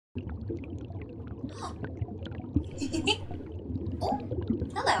Oh,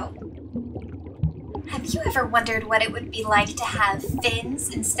 hello. Have you ever wondered what it would be like to have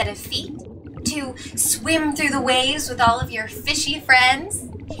fins instead of feet? To swim through the waves with all of your fishy friends?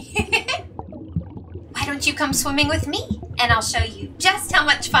 Why don't you come swimming with me, and I'll show you just how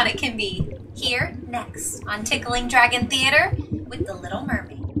much fun it can be. Here, next, on Tickling Dragon Theatre with the Little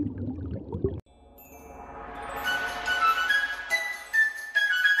Mermaid.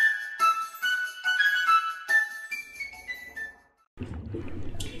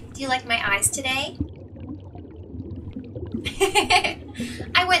 Do you like my eyes today?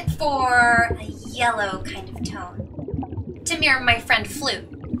 I went for a yellow kind of tone to mirror my friend Flute.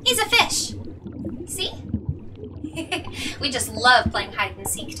 He's a fish. See? We just love playing hide and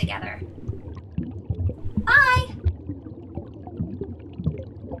seek together. Bye!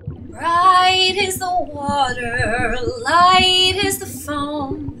 Bright is the water, light is the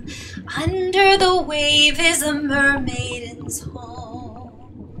foam, under the wave is a mermaiden's home.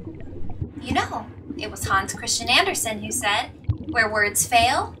 You know, it was Hans Christian Andersen who said, "Where words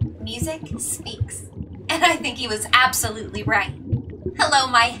fail, music speaks." And I think he was absolutely right. Hello,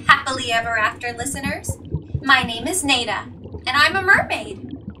 my happily ever after listeners. My name is Naeda, and I'm a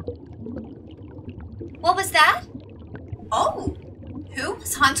mermaid. What was that? Oh, who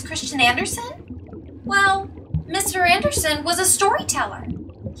was Hans Christian Andersen? Well, Mr. Andersen was a storyteller.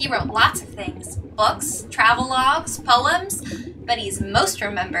 He wrote lots of things, books, travelogues, poems, but he's most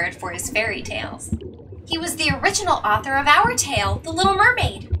remembered for his fairy tales. He was the original author of our tale, The Little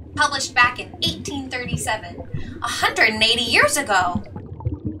Mermaid, published back in 1837, 180 years ago.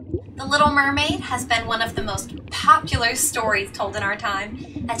 The Little Mermaid has been one of the most popular stories told in our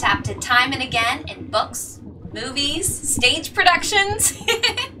time, adapted time and again in books, movies, stage productions.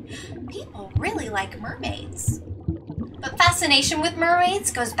 People really like mermaids. But fascination with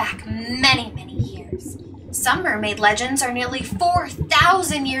mermaids goes back many, many years. Some mermaid legends are nearly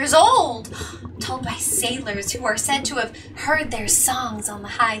 4,000 years old, told by sailors who are said to have heard their songs on the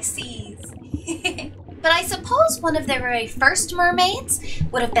high seas. But I suppose one of the very first mermaids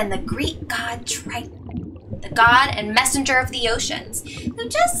would have been the Greek god Triton, the god and messenger of the oceans, who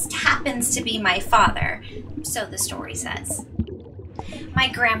just happens to be my father, so the story says. My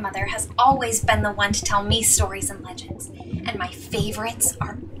grandmother has always been the one to tell me stories and legends, and my favorites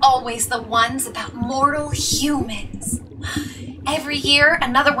are always the ones about mortal humans. Every year,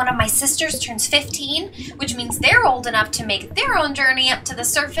 another one of my sisters turns 15, which means they're old enough to make their own journey up to the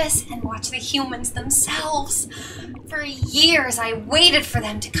surface and watch the humans themselves. For years, I waited for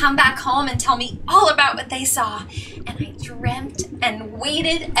them to come back home and tell me all about what they saw, and I dreamt and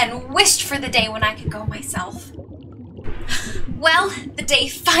waited and wished for the day when I could go myself. Well, the day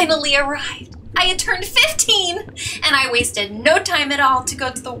finally arrived. I had turned 15, and I wasted no time at all to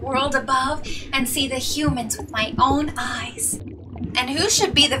go to the world above and see the humans with my own eyes. And who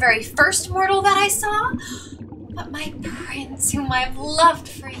should be the very first mortal that I saw? But my prince, whom I've loved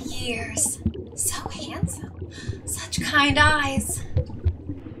for years. So handsome, such kind eyes.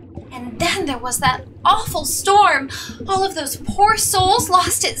 And then there was that awful storm, all of those poor souls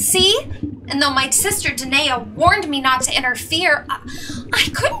lost at sea. And though my sister Naeda warned me not to interfere, I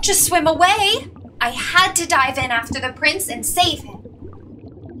couldn't just swim away. I had to dive in after the prince and save him.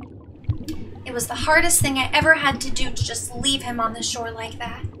 It was the hardest thing I ever had to do to just leave him on the shore like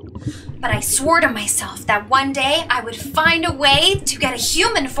that. But I swore to myself that one day I would find a way to get a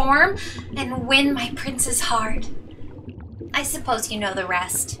human form and win my prince's heart. I suppose you know the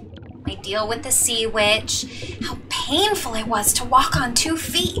rest. My deal with the sea witch, how painful it was to walk on 2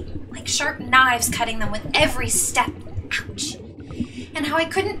 feet, like sharp knives cutting them with every step. Ouch. And how I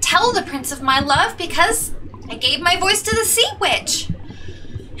couldn't tell the prince of my love because I gave my voice to the sea witch.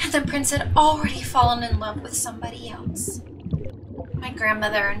 And the prince had already fallen in love with somebody else. My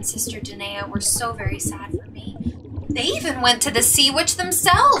grandmother and sister Naeda were so very sad for me. They even went to the sea witch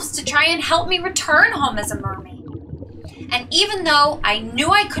themselves to try and help me return home as a mermaid. And even though I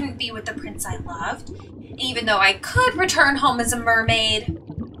knew I couldn't be with the prince I loved, even though I could return home as a mermaid,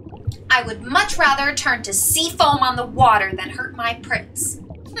 I would much rather turn to sea foam on the water than hurt my prince.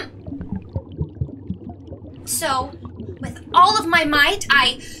 So, with all of my might,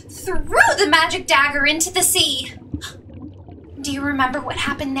 I threw the magic dagger into the sea. Do you remember what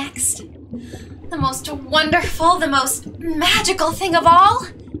happened next? The most wonderful, the most magical thing of all?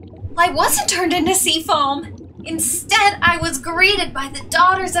 I wasn't turned into sea foam. Instead, I was greeted by the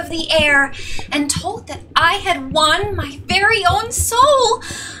daughters of the air and told that I had won my very own soul.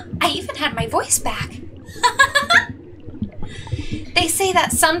 I even had my voice back. They say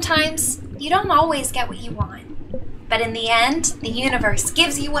that sometimes you don't always get what you want, But in the end, the universe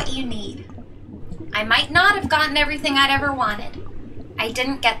gives you what you need. I might not have gotten everything I'd ever wanted. I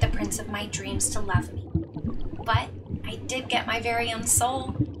didn't get the prince of my dreams to love me. But I did get my very own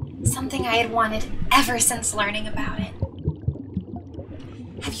soul, something I had wanted ever since learning about it.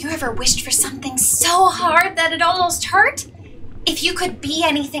 Have you ever wished for something so hard that it almost hurt? If you could be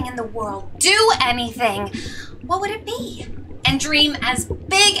anything in the world, do anything, what would it be? And dream as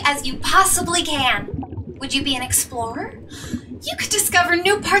big as you possibly can. Would you be an explorer? You could discover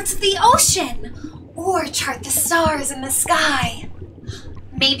new parts of the ocean, or chart the stars in the sky.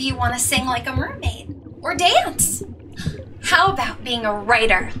 Maybe you want to sing like a mermaid, or dance. How about being a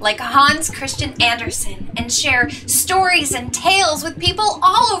writer like Hans Christian Andersen and share stories and tales with people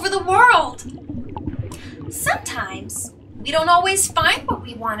all over the world? Sometimes we don't always find what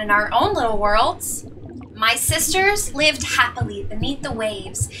we want in our own little worlds. My sisters lived happily beneath the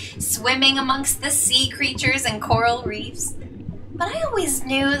waves, swimming amongst the sea creatures and coral reefs. But I always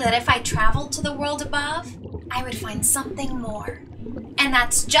knew that if I traveled to the world above, I would find something more. And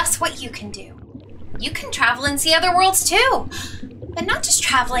that's just what you can do. You can travel and see other worlds too, but not just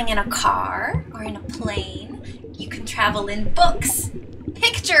traveling in a car or in a plane. You can travel in books,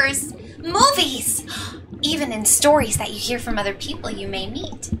 pictures, movies, even in stories that you hear from other people you may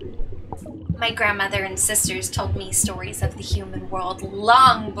meet. My grandmother and sisters told me stories of the human world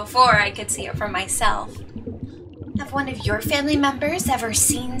long before I could see it for myself. Have one of your family members ever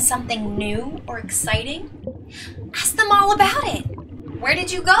seen something new or exciting? Ask them all about it. Where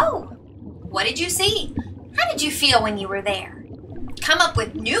did you go? What did you see? How did you feel when you were there? Come up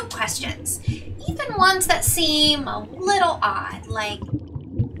with new questions, even ones that seem a little odd, like,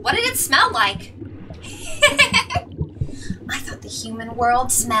 what did it smell like? I thought the human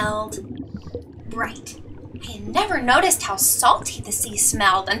world smelled bright. I had never noticed how salty the sea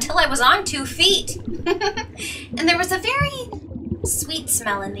smelled until I was on 2 feet. And there was a very sweet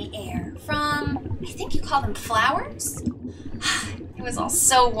smell in the air from, I think you call them flowers? It was all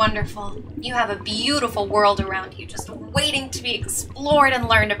so wonderful. You have a beautiful world around you, just waiting to be explored and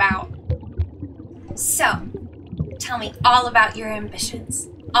learned about. So, tell me all about your ambitions.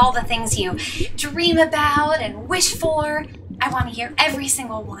 All the things you dream about and wish for. I want to hear every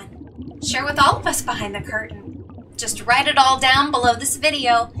single one. Share with all of us behind the curtain. Just write it all down below this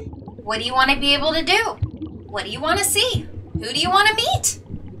video. What do you want to be able to do? What do you want to see? Who do you want to meet?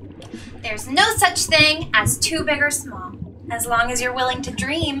 There's no such thing as too big or small. As long as you're willing to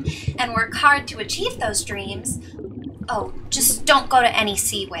dream and work hard to achieve those dreams. Oh, just don't go to any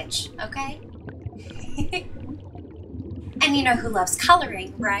sea witch, okay? And you know who loves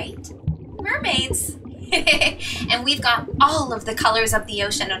coloring, right? Mermaids. And we've got all of the colors of the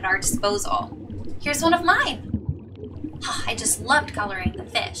ocean at our disposal. Here's one of mine. Oh, I just loved coloring the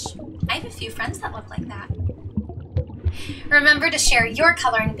fish. I have a few friends that look like that. Remember to share your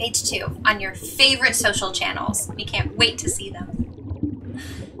coloring page too on your favorite social channels. We can't wait to see them.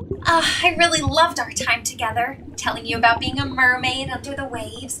 I really loved our time together, telling you about being a mermaid under the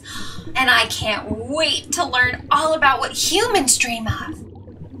waves. And I can't wait to learn all about what humans dream of.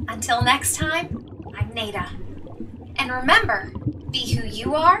 Until next time, I'm Naeda. And remember, be who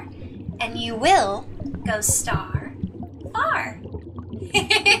you are, and you will go star far.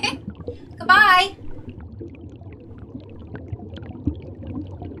 Goodbye.